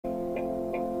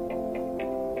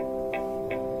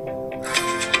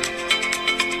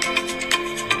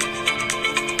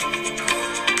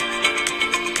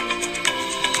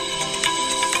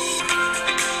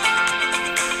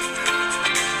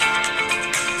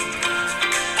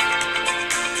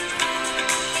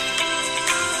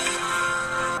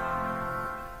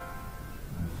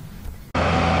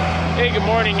good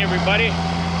morning, everybody.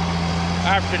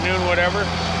 Afternoon, whatever.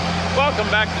 Welcome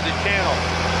back to the channel.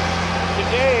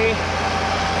 Today,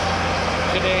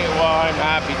 well, I'm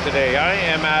happy today. I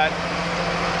am at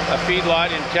a feedlot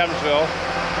in Thamesville,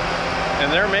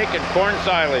 and they're making corn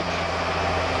silage.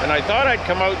 And I thought I'd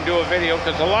come out and do a video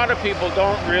because a lot of people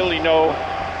don't really know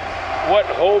what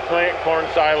whole plant corn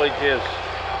silage is.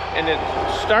 And it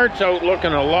starts out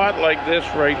looking a lot like this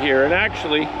right here. And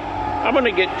actually, I'm going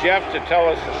to get Jeff to tell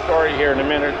us the story here in a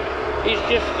minute. He's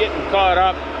just getting caught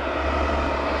up.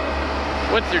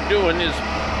 What they're doing is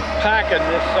packing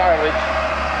this silage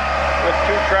with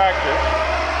 2 tractors.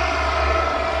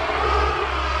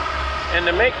 And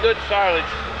to make good silage,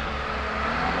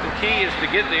 the key is to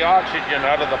get the oxygen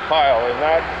out of the pile, and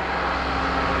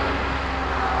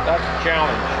that's a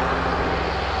challenge.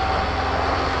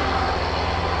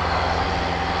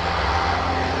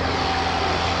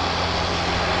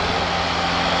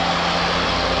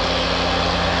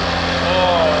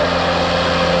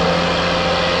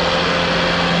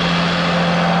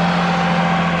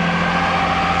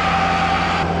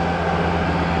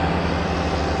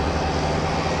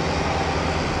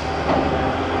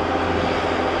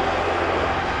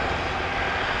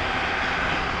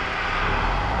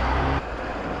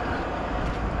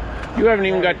 You haven't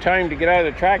even got time to get out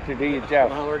of the tractor, do you,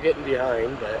 Jeff? Well, we're getting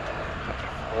behind, but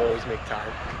we'll always make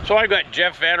time. So I've got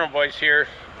Jeff Vanrabaeys here,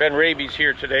 Vanrabaeys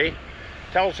here today.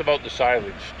 Tell us about the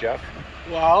silage, Jeff.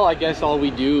 Well, I guess all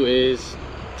we do is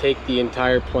take the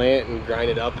entire plant and grind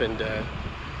it up into,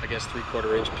 I guess,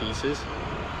 3/4 inch pieces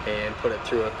and put it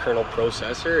through a kernel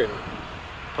processor and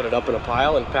put it up in a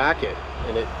pile and pack it.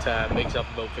 And it makes up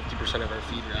about 50% of our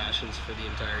feed rations for the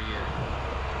entire year.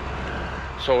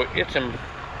 So it's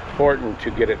important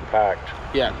to get it packed.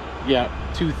 Yeah,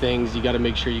 2 things. You got to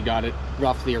make sure you got it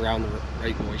roughly around the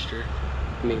right moisture.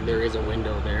 I mean, there is a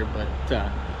window there, but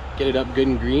get it up good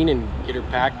and green and get her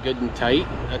packed good and tight.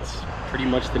 That's pretty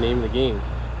much the name of the game.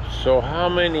 So how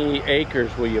many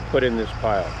acres will you put in this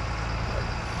pile?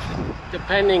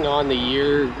 Depending on the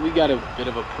year, we got a bit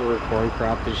of a poor corn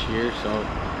crop this year, so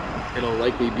it'll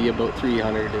likely be about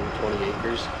 320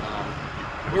 acres.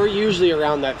 We're usually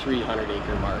around that 300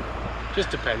 acre mark, just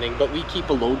depending, but we keep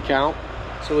a load count,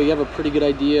 so we have a pretty good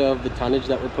idea of the tonnage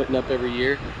that we're putting up every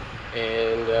year.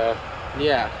 And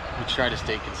yeah, we try to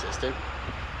stay consistent.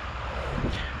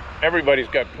 Everybody's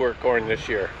got poor corn this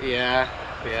year. Yeah.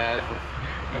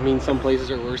 I mean, some places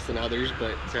are worse than others,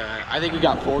 but I think we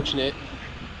got fortunate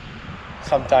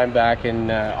sometime back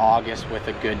in August with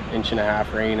a good 1.5 inch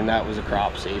rain, and that was a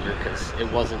crop saver because it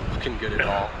wasn't looking good at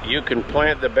all. You can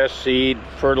plant the best seed,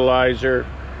 fertilizer,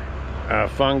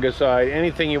 fungicide,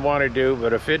 anything you want to do,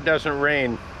 but if it doesn't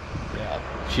rain,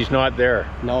 she's not there.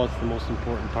 No, it's the most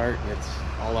important part, and it's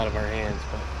all out of our hands.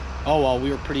 But oh well,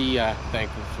 we were pretty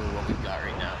thankful for what we've got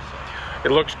right now. So.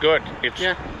 It looks good.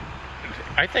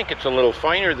 I think it's a little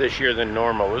finer this year than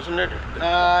normal, isn't it?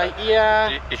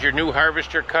 Yeah. Is your new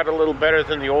harvester cut a little better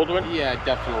than the old one? Yeah, it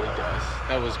definitely does.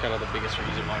 That was kind of the biggest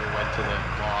reason why we went to the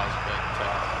laws, but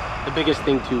the biggest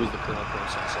thing too is the kernel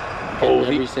processor. Oh,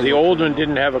 the old one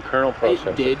didn't have a kernel processor.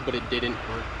 It did, but it didn't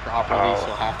work properly,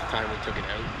 so half the time we took it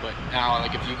out. But now,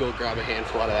 like, if you go grab a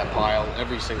handful out of that pile,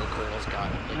 every single kernel's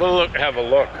got it. Like, well, look, have a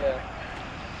look. Yeah.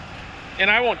 And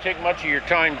I won't take much of your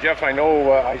time, Jeff. I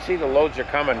know, I see the loads are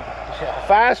coming.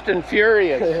 Fast and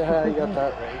furious. Yeah, you got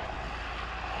that right.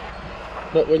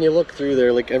 But when you look through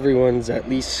there, like, everyone's at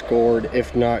least scored,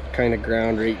 if not kind of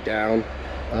ground right down.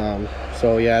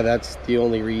 So yeah, that's the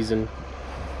only reason.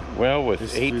 Well, with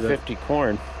 850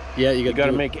 corn, yeah, you got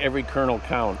to make every kernel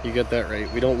count. You got that right.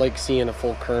 We don't like seeing a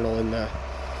full kernel in the...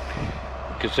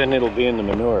 Because then it'll be in the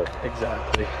manure.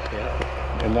 Exactly, yeah.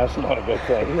 And that's not a good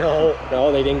thing. No,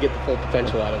 they didn't get the full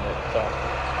potential out of it. So.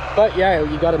 But yeah,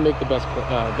 you got to make the best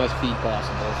feed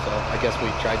possible. So I guess we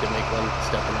tried to make one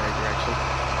step in the right direction.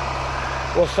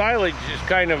 Well, silage is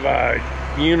kind of a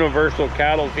universal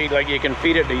cattle feed. Like, you can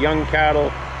feed it to young cattle,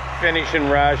 finish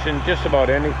and ration, just about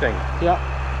anything. Yeah.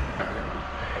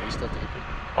 Are we still taping?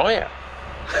 Oh yeah.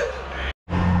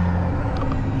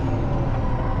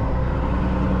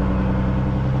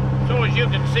 So as you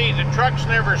can see, the trucks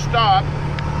never stop.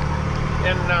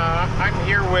 And I'm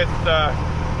here with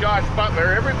Josh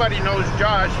Butler. Everybody knows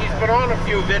Josh. He's been on a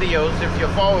few videos if you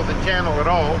follow the channel at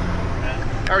all.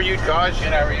 How are you, Josh?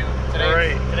 Good, how are you?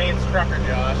 Today it's Trucker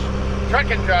Josh.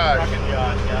 Truckin' Josh. Truckin'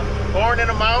 Josh, yeah. Born in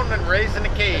a mountain and raised in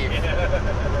a cave.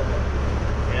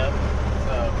 Yep.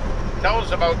 So tell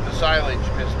us about the silage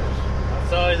business.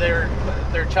 So they're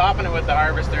chopping it with the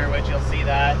harvester, which you'll see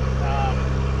that.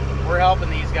 We're helping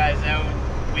these guys out.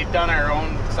 We've done our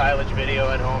own silage video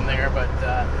at home there, but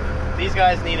these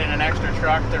guys needed an extra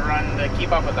truck to run to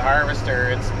keep up with the harvester.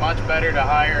 It's much better to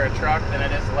hire a truck than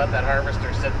it is to let that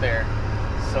harvester sit there.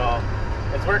 So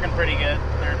it's working pretty good.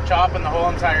 They're chopping the whole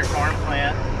entire corn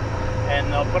plant,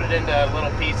 and they'll put it into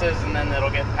little pieces, and then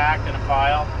it'll get packed in a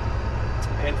pile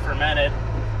and fermented,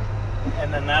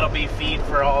 and then that'll be feed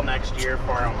for all next year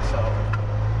for them. So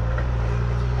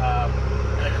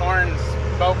the corn's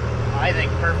about, I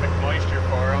think, perfect moisture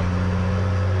for them.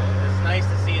 It's nice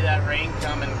to see that rain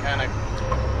come and kind of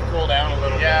cool down a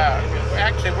little bit. Yeah,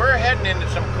 actually, we're heading into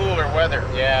some cooler weather.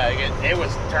 Yeah, it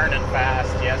was turning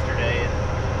fast yesterday, and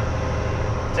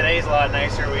today's a lot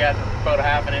nicer. We got about a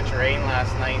half an inch of rain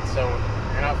last night, so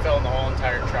you're not filling the whole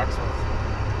entire trucks with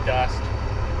dust.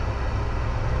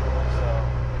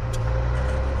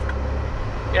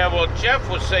 Yeah, well, Jeff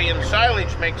was saying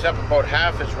silage makes up about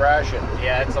half his ration.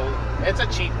 Yeah, it's a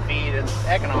cheap feed. It's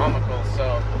economical,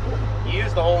 so you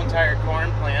use the whole entire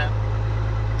corn plant,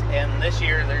 and this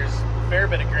year there's a fair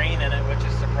bit of grain in it, which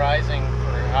is surprising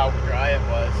for how dry it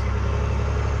was.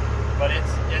 But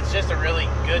it's just a really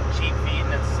good cheap feed,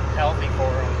 and it's healthy for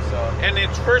them. So. And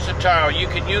it's versatile. You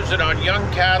can use it on young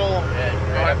cattle,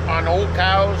 on old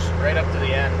cows, right up to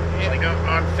the end. Like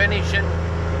on finishing.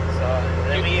 So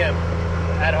then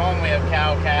at home we have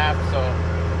cow calf, so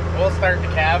we'll start the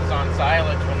calves on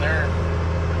silage when they're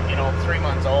 3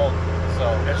 months old. So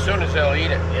as soon as they'll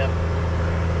eat it. Yep.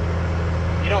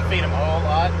 You don't feed them a whole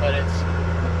lot, but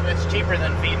it's cheaper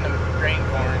than feeding them grain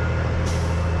corn,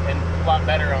 and a lot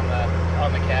better on the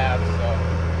calves.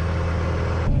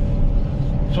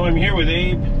 So I'm here with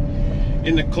Abe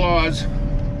in the claws.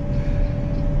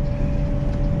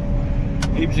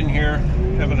 Abe's in here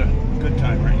having a good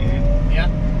time, right, Abe? Yeah.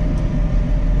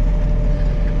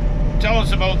 Tell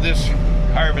us about this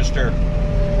harvester.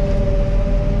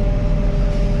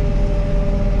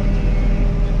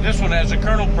 This one has a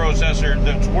kernel processor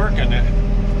that's working it.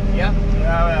 Yeah, we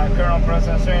have a kernel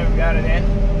processor and we've got it in.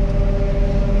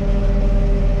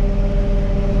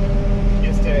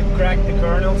 Just to crack the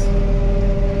kernels.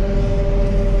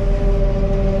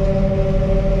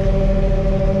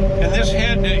 And this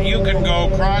head, you can go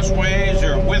crossways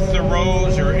or with the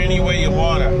rows or any way you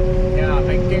want it. Yeah, I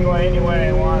can go any way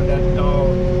I want. That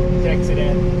dog takes it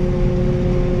in.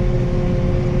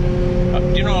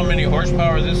 Do you know how many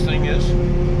horsepower this thing is?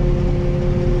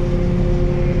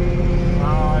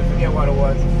 I forget what it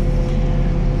was.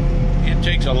 It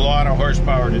takes a lot of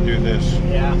horsepower to do this.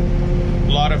 Yeah.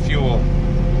 A lot of fuel.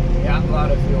 Yeah, a lot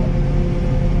of fuel.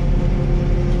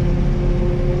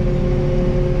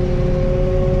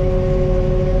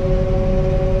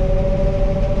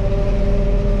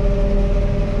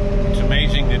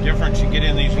 Difference you get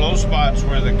in these low spots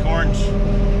where the corn's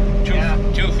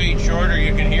 2 feet shorter,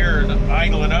 you can hear it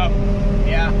idling up.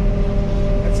 Yeah,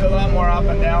 it's a lot more up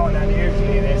and down than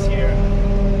usually this year.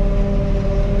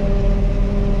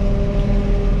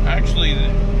 Actually,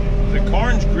 the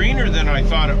corn's greener than I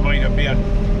thought it might have been.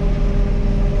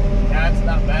 Yeah, it's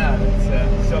not bad.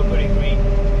 It's still pretty green.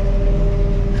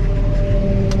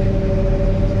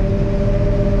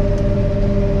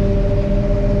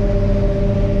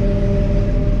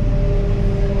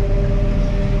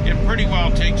 Pretty well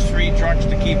takes 3 trucks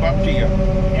to keep up to you.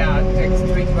 Yeah, it takes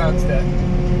 3 trucks to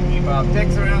keep up. It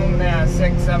takes around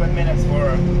 6-7 minutes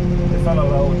for the full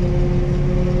load.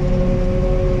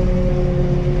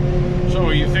 So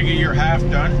you figure you're half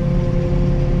done?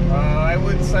 I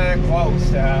would say close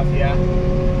to half, yeah.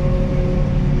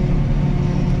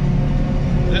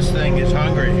 This thing is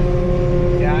hungry.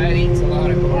 Yeah, it eats a lot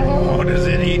of corn. Oh, does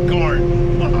it eat corn?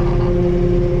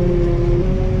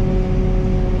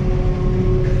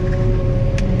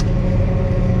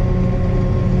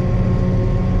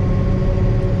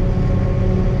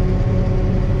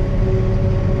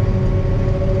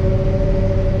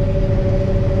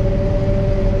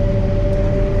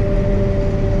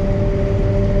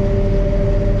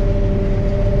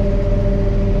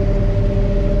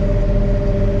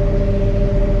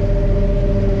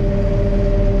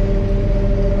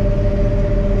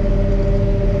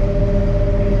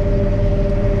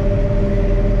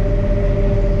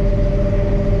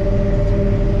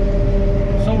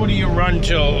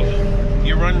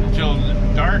 You run until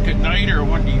dark at night, or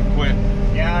when do you quit?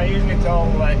 Yeah, usually till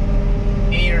like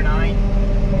 8 or 9.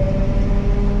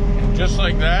 And just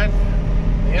like that,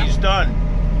 yep. He's done.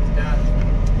 He's done.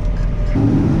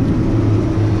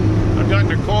 I've got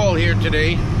Nicole here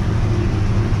today,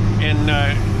 and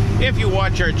if you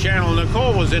watch our channel,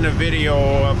 Nicole was in a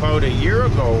video about a year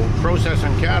ago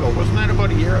processing cattle. Wasn't that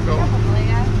about a year ago? Probably,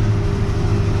 yeah.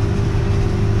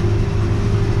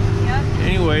 Yep.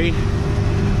 Anyway,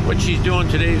 what she's doing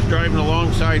today is driving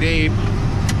alongside Abe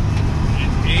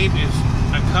Abe is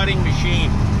a cutting machine.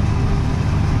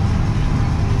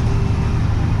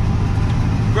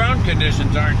 Ground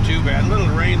conditions aren't too bad. A little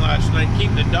rain last night,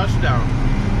 keep the dust down.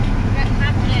 We got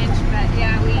half an inch, but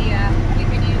yeah, we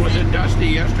could use it. Was it dusty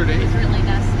yesterday? It was really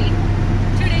dusty.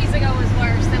 2 days ago was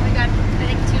worse. Then we got, I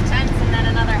think, 2/10 and then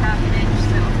another half an inch.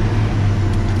 So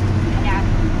yeah,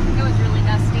 it was really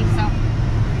dusty. So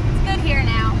it's good here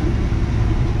now.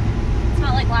 It's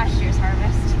not like last year's harvest.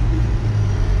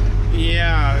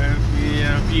 Yeah,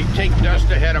 yeah. You take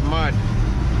dust ahead of mud.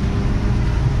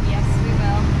 Yes, we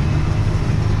will.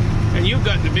 And you've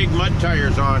got the big mud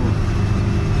tires on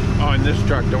this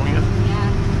truck, don't you? Yeah.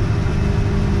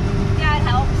 Yeah, it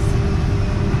helps.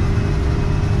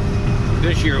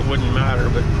 This year it wouldn't matter,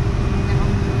 but No.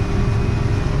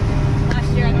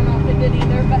 Last year I don't know if it did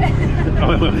either, but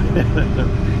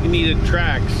you needed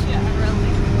tracks. yeah, really.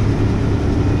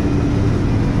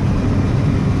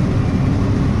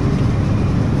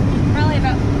 Probably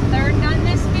about third done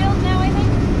this field now, I think.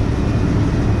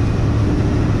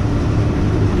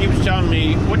 He was telling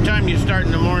me, what time do you start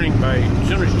in the morning? By as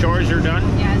soon as chores are done?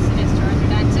 Yeah, as soon as chores are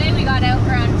done. Today we got out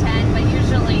around 10, but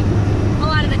usually, a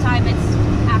lot of the time it's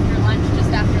after lunch,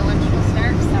 just after lunch we'll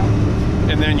start, so.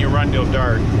 And then you run till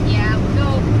dark. Yeah, we'll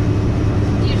go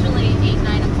usually 8,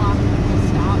 9 o'clock we'll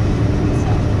stop,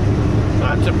 so.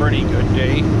 That's a pretty good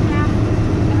day. Yeah,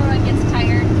 everyone gets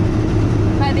tired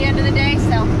by the end of the day,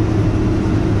 so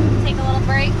take a little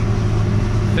break.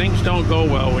 Things don't go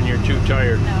well when you're too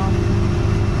tired. No.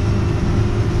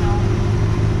 No.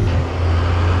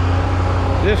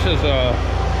 This is a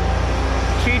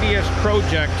tedious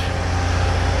project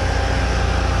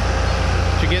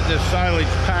to get this silage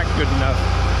packed good enough.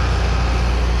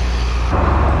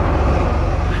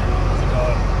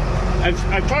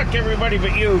 I've talked to everybody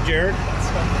but you, Jared. Am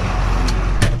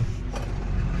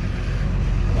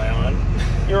I on?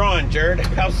 You're on, Jared.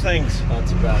 How's things? Not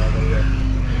too bad over here.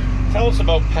 Tell us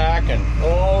about packing.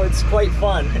 Oh, it's quite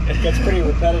fun. It gets pretty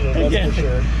repetitive, that's Yeah. for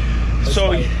sure.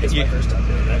 So It's my first time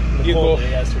doing it. you Nicole go- did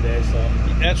it yesterday, so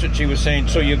That's what she was saying.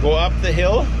 So you go up the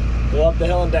hill go up the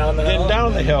hill and down the Then hill. down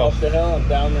and the then hill. Up the hill and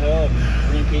down the hill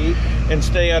and repeat. and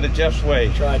stay out of Jeff's way.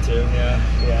 Try to,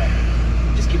 yeah.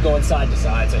 Just keep going side to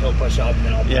side, so he'll push up and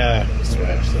then I'll push Yeah. up in the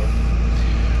switch. So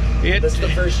It, this is the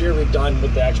first year we've done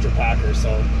with the extra packer,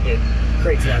 so it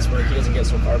creates less work. He doesn't get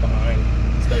so far behind,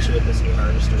 especially with this new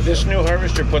harvester. this so. new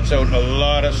harvester puts out a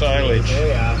lot of silage. Oh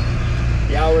yeah.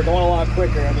 Yeah, we're going a lot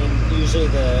quicker. I mean, usually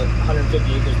the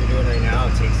 150 acres we're doing right now,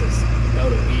 it takes us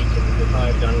about a week, and we'll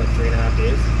probably have done like 3.5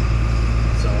 days.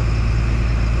 So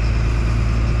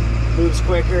moves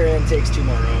quicker and takes 2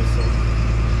 more rows. So.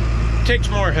 Takes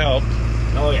more help.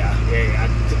 Oh yeah.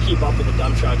 To keep up with the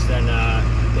dump trucks, then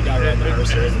the guy riding the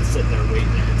harvester isn't sitting there waiting.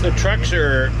 The trucks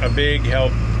are a big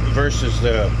help versus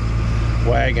the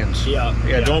wagons. Yeah.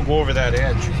 Don't go over that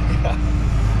edge.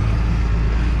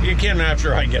 You can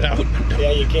after I get out.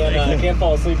 Yeah, you can't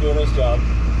fall asleep doing this job.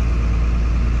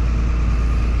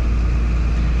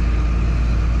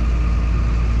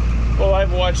 Well,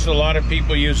 I've watched a lot of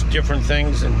people use different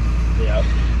things, and Yeah.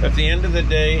 at the end of the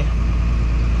day,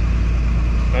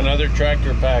 another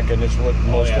tractor packing is what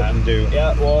most of them do.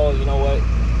 Yeah, well, you know what?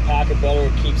 Pack it better,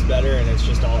 it keeps better, and it's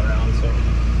just all around, so.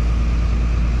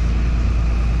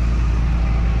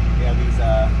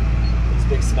 Yeah, these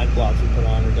big cement blocks we put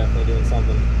on are definitely doing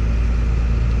something.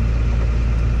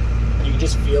 You can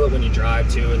just feel it when you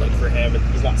drive, too, and like for him,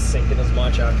 he's not sinking as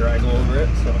much after I go over it,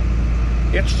 so.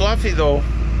 It's fluffy though.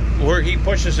 Where he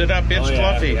pushes it up, it's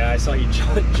fluffy. Yeah, I saw you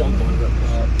jump on it.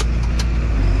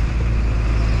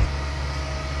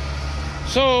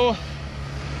 So,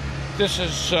 this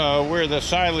is where the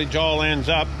silage all ends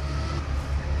up.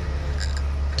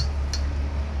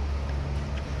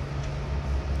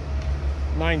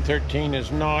 .913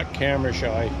 is not camera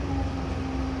shy.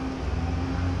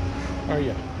 Are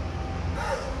you?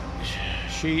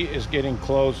 She is getting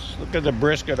close. Look at the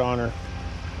brisket on her.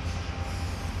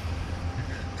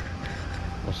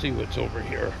 We'll see what's over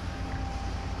here.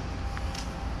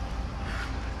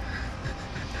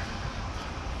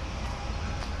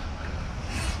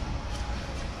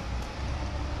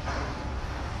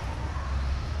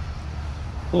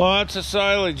 Lots of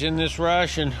silage in this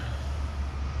ration.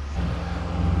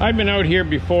 I've been out here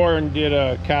before and did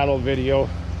a cattle video.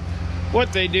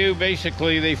 What they do,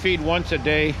 basically, they feed once a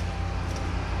day.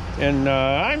 And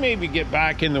I maybe get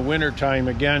back in the winter time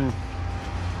again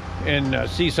and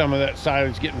see some of that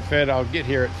silage getting fed. I'll get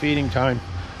here at feeding time.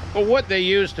 But what they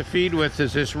use to feed with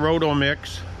is this roto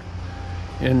mix.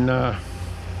 And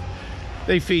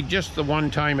they feed just the one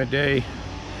time a day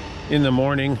in the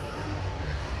morning.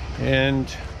 And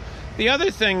the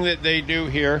other thing that they do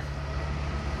here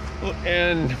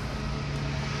and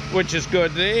which is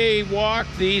good. They walk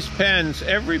these pens.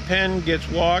 Every pen gets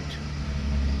walked.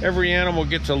 Every animal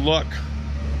gets a look.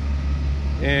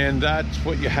 And that's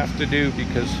what you have to do,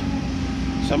 because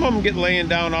some of them get laying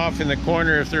down off in the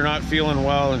corner if they're not feeling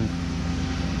well, and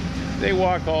they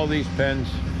walk all these pens,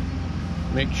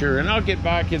 make sure. And I'll get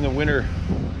back in the winter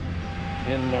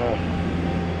and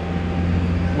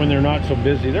when they're not so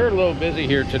busy. They're a little busy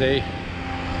here today,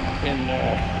 and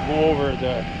go over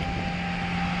the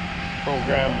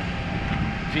program,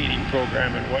 feeding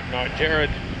program and whatnot.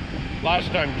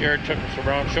 Last time Jared took us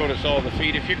around, showed us all the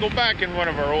feed. If you go back in one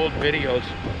of our old videos,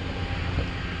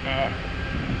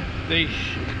 they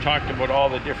talked about all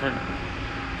the different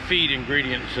feed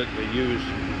ingredients that they use.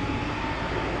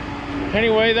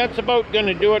 Anyway, that's about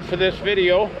gonna do it for this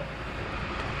video.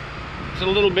 It's a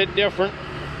little bit different.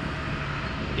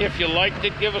 If you liked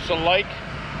it, give us a like.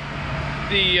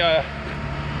 The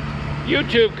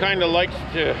YouTube kind of likes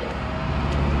to,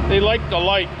 they like the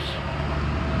likes,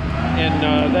 and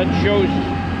that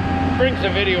brings the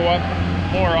video up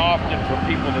more often for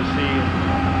people to see,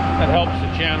 and that helps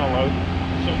the channel out.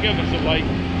 So give us a like.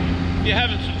 If you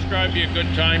haven't subscribed, be a good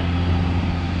time,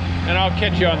 and I'll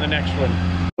catch you on the next one.